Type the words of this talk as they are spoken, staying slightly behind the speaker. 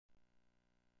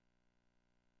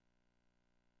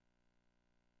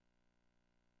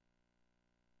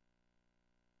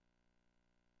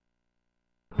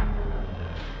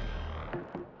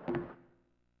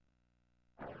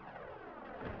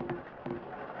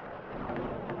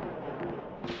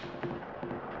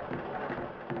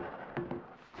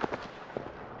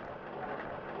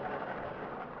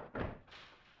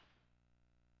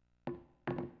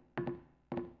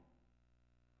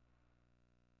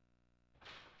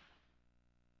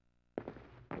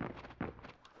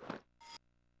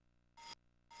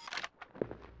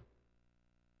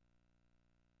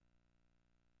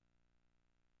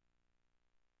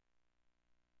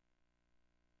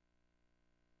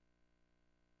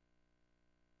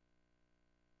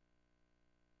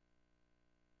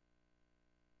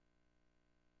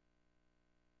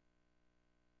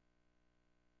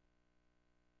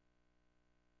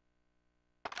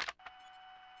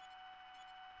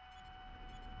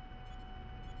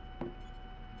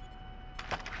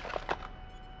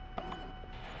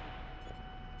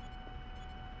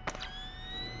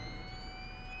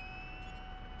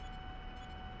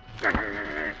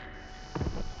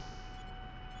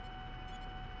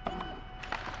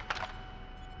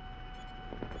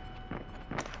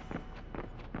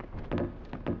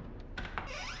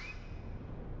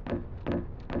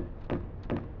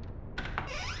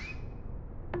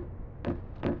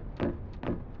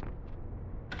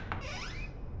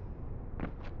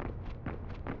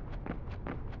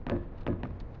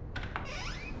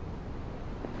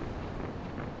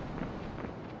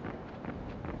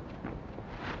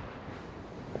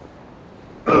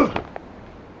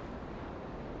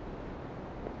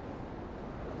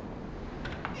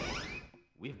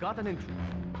We've got an intruder.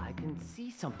 I can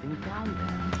see something down there.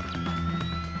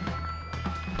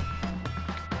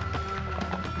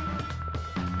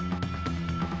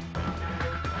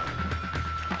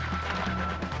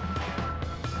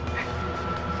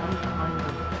 Some kind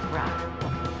of trap.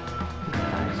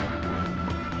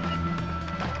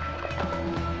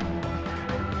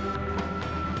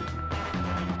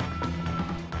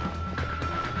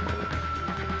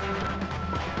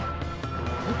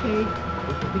 Okay,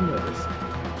 we're getting nervous.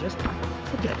 Just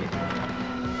forget it.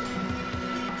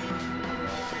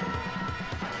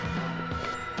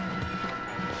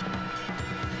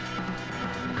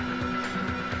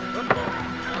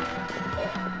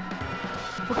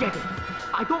 Forget it.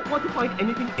 I don't want to find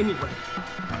anything anyway.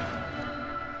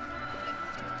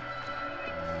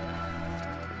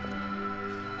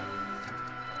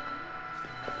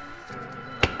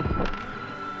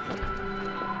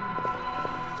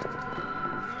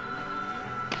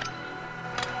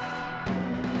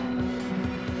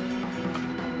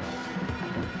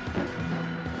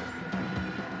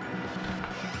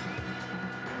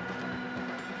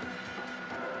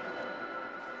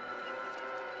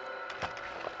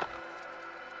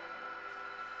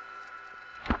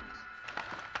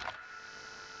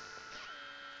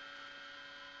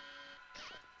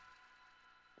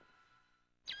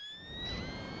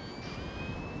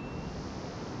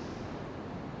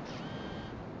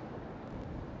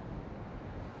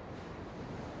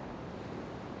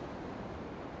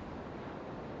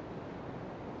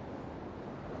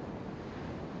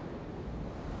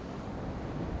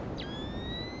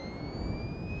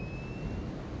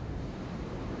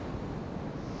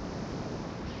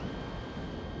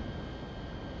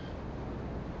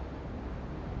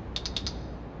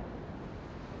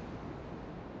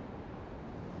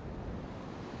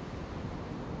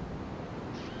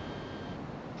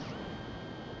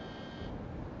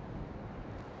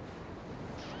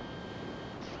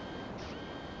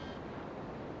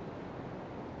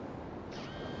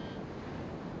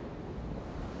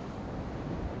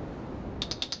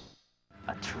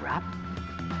 A trap?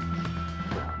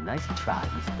 Well, nice try,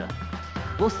 mister.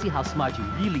 We'll see how smart you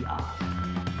really are.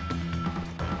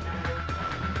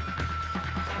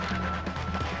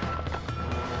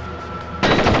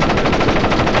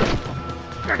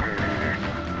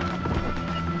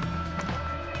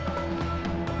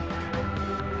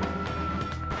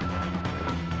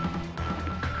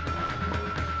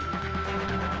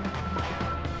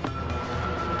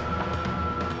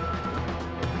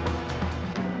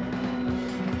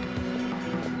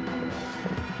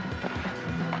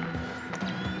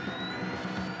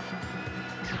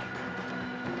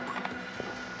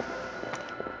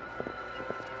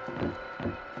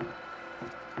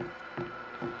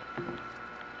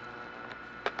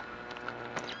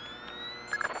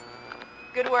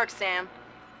 Good work, Sam.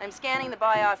 I'm scanning the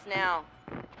BIOS now.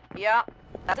 Yeah,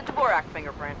 that's a Dvorak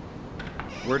fingerprint.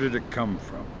 Where did it come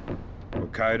from?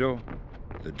 Hokkaido?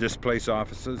 The displaced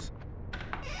officers?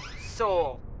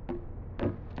 Seoul.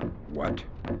 What?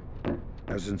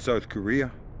 As in South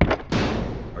Korea?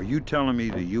 Are you telling me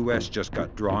the U.S. just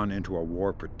got drawn into a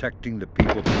war protecting the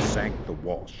people that sank the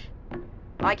Walsh?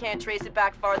 I can't trace it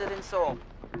back farther than Seoul.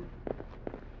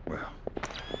 Well,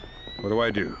 what do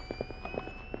I do?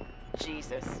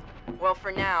 Jesus. Well,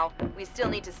 for now, we still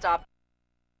need to stop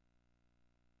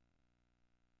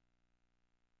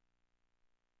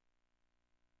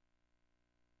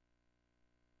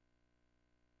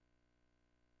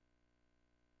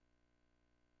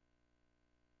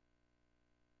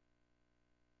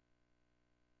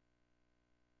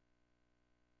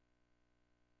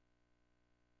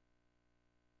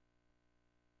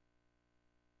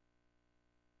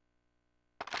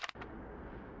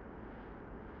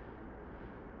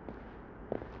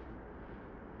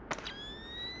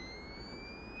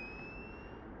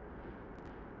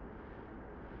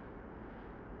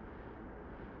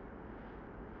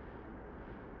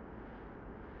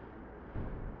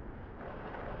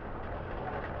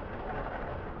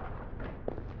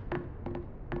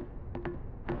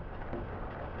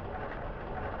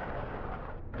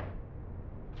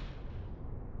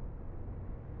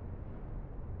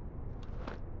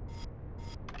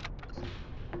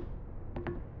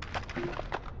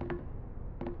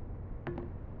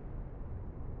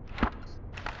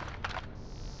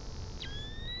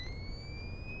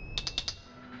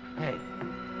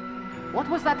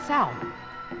was that sound?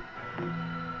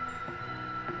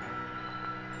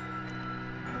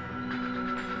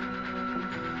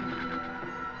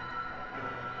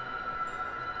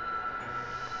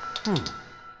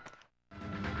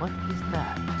 What is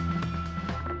that?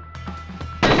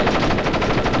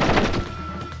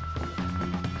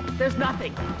 There's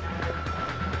nothing!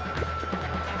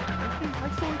 I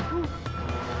saw it too.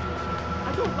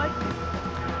 I don't like this.